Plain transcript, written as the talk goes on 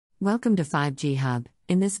Welcome to 5G Hub.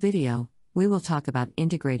 In this video, we will talk about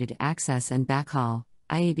Integrated Access and Backhaul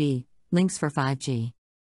 (IAB) links for 5G.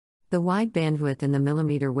 The wide bandwidth in the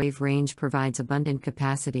millimeter wave range provides abundant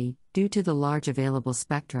capacity due to the large available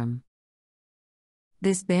spectrum.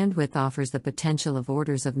 This bandwidth offers the potential of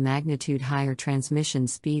orders of magnitude higher transmission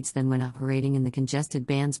speeds than when operating in the congested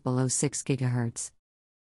bands below 6 GHz.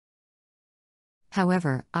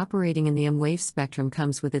 However, operating in the M-wave spectrum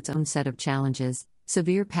comes with its own set of challenges,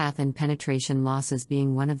 severe path and penetration losses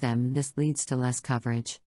being one of them. This leads to less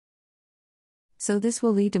coverage. So this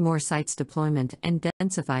will lead to more sites deployment and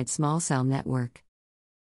densified small cell network.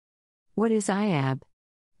 What is IAB?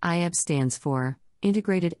 IAB stands for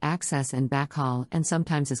Integrated Access and Backhaul and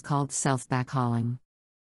sometimes is called self-backhauling.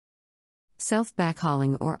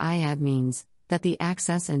 Self-backhauling or IAB means that the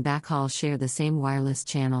access and backhaul share the same wireless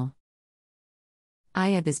channel.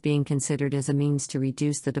 IAB is being considered as a means to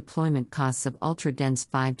reduce the deployment costs of ultra-dense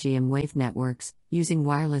 5G and wave networks, using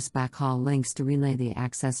wireless backhaul links to relay the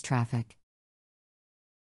access traffic.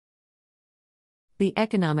 The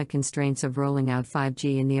economic constraints of rolling out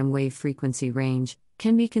 5G in the M-wave frequency range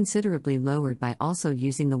can be considerably lowered by also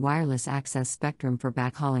using the wireless access spectrum for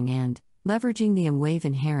backhauling and leveraging the M-wave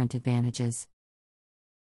inherent advantages.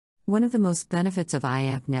 One of the most benefits of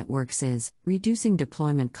IAB networks is reducing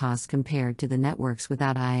deployment costs compared to the networks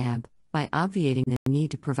without IAB, by obviating the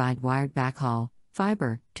need to provide wired backhaul,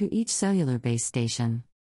 fiber, to each cellular base station.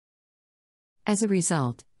 As a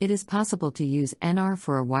result, it is possible to use NR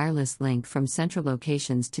for a wireless link from central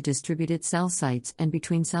locations to distributed cell sites and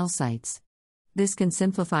between cell sites. This can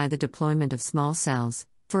simplify the deployment of small cells,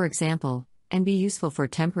 for example, and be useful for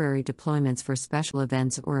temporary deployments for special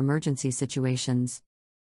events or emergency situations.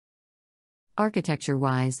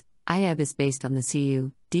 Architecture-wise, IAB is based on the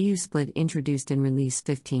CU-DU split introduced in Release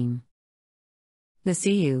 15. The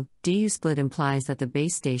CU-DU split implies that the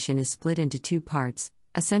base station is split into two parts,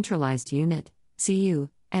 a centralized unit, CU,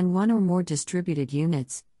 and one or more distributed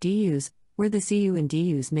units, DUs, where the CU and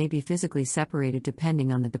DUs may be physically separated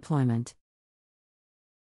depending on the deployment.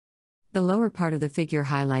 The lower part of the figure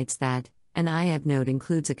highlights that an IAB node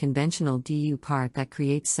includes a conventional DU part that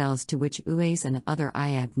creates cells to which UAs and other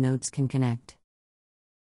IAB nodes can connect.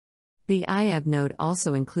 The IAB node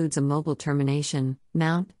also includes a mobile termination,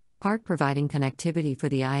 mount, part providing connectivity for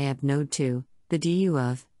the IAB node to the DU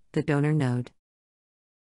of the donor node.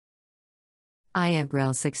 IAB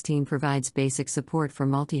Rel 16 provides basic support for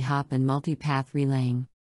multi-hop and multi-path relaying.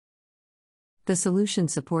 The solution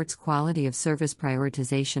supports quality of service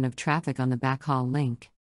prioritization of traffic on the backhaul link.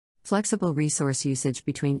 Flexible resource usage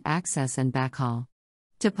between access and backhaul.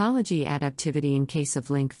 Topology adaptivity in case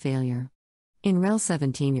of link failure. In Rel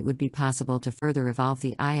 17 it would be possible to further evolve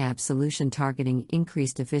the IAB solution targeting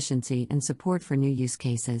increased efficiency and support for new use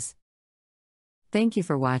cases. Thank you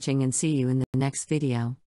for watching and see you in the next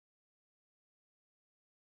video.